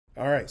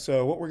All right,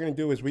 so what we're going to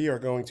do is we are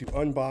going to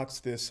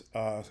unbox this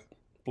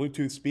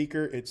Bluetooth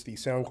speaker. It's the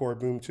Soundcore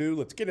Boom 2.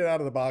 Let's get it out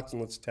of the box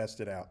and let's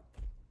test it out.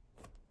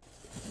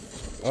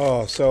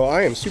 Oh, so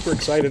I am super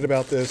excited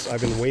about this.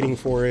 I've been waiting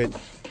for it.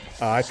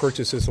 I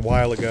purchased this a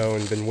while ago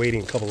and been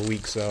waiting a couple of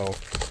weeks, so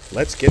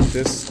let's get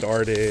this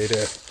started.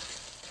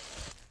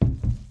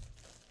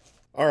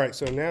 All right,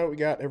 so now we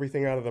got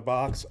everything out of the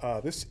box.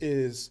 This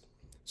is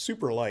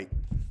super light.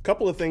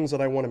 Couple of things that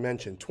I want to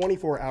mention.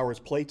 24 hours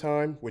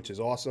playtime, which is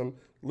awesome.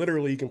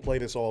 Literally, you can play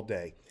this all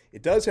day.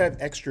 It does have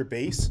extra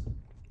bass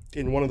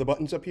in one of the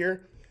buttons up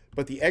here,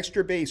 but the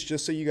extra bass,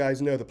 just so you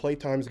guys know, the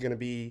playtime is going to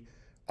be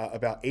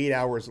about 8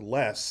 hours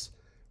less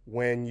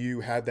when you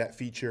have that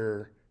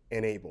feature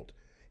enabled.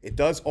 It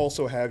does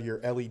also have your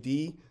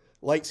LED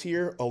lights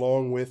here,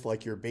 along with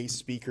like your bass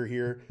speaker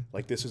here.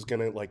 Like this is going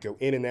to like go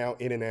in and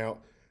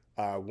out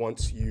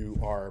once you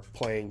are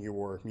playing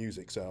your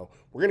music. So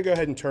we're going to go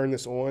ahead and turn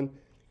this on.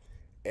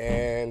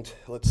 And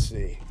let's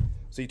see.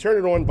 So you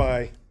turn it on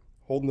by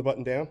holding the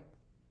button down.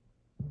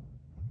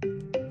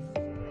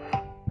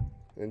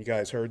 And you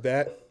guys heard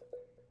that.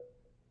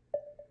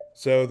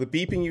 So the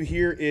beeping you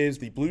hear is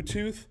the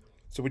Bluetooth.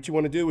 So what you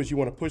want to do is you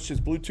want to push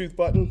this Bluetooth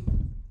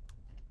button.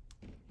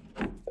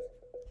 Then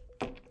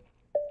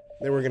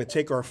we're going to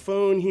take our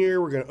phone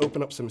here. We're going to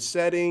open up some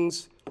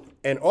settings.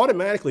 And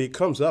automatically it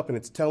comes up and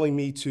it's telling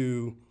me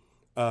to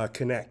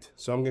connect.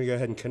 So I'm going to go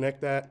ahead and connect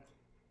that.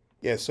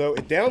 Yeah, so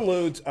it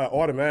downloads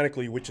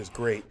automatically, which is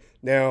great.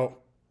 Now,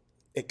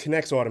 it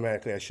connects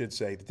automatically, I should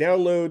say.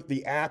 Download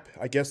the app.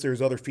 I guess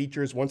there's other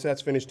features. Once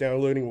that's finished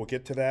downloading, we'll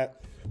get to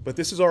that. But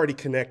this is already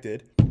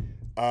connected.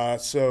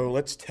 So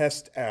let's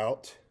test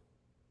out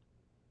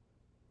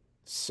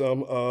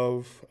some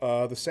of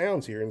the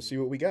sounds here and see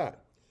what we got.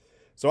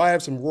 So I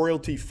have some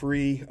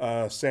royalty-free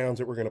sounds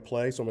that we're going to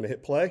play. So I'm going to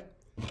hit play.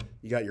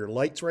 You got your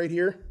lights right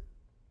here.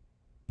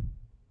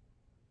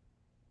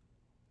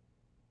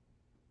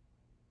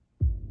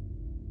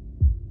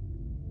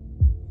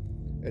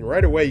 And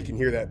right away, you can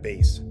hear that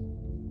bass.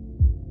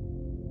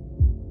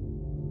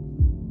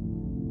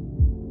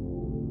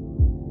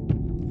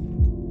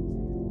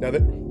 Now,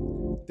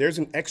 there's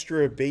an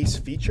extra bass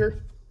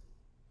feature.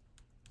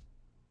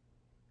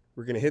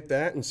 We're going to hit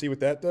that and see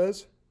what that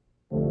does.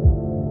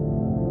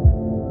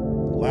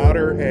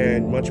 Louder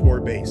and much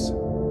more bass.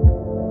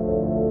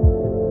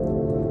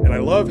 And I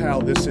love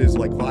how this is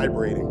like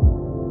vibrating.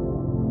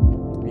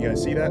 You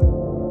guys see that?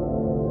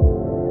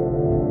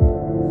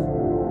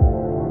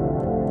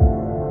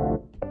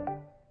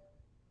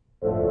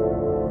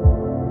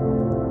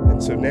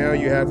 So now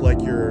you have like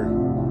your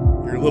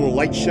little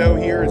light show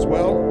here as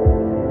well.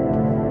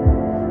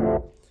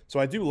 So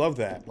I do love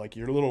that, like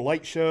your little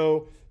light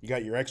show, you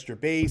got your extra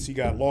bass, you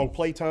got long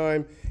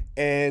playtime,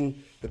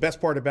 and the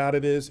best part about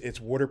it is it's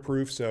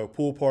waterproof, so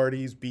pool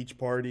parties, beach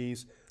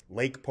parties,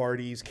 lake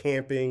parties,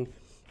 camping,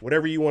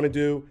 whatever you want to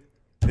do,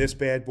 this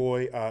bad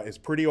boy is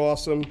pretty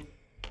awesome.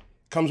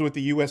 Comes with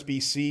the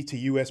USB-C to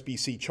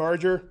USB-C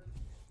charger,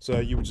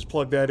 so you would just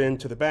plug that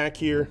into the back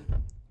here.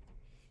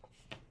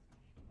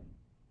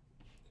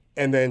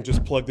 And then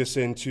just plug this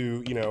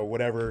into, you know,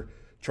 whatever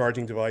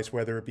charging device,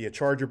 whether it be a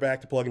charger back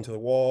to plug into the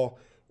wall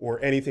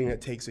or anything that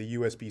takes a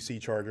USB-C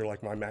charger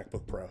like my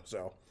MacBook Pro.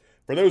 So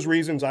for those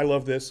reasons, I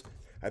love this.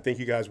 I think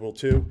you guys will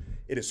too.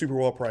 It is super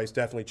well priced.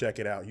 Definitely check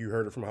it out. You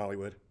heard it from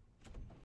Hollywood.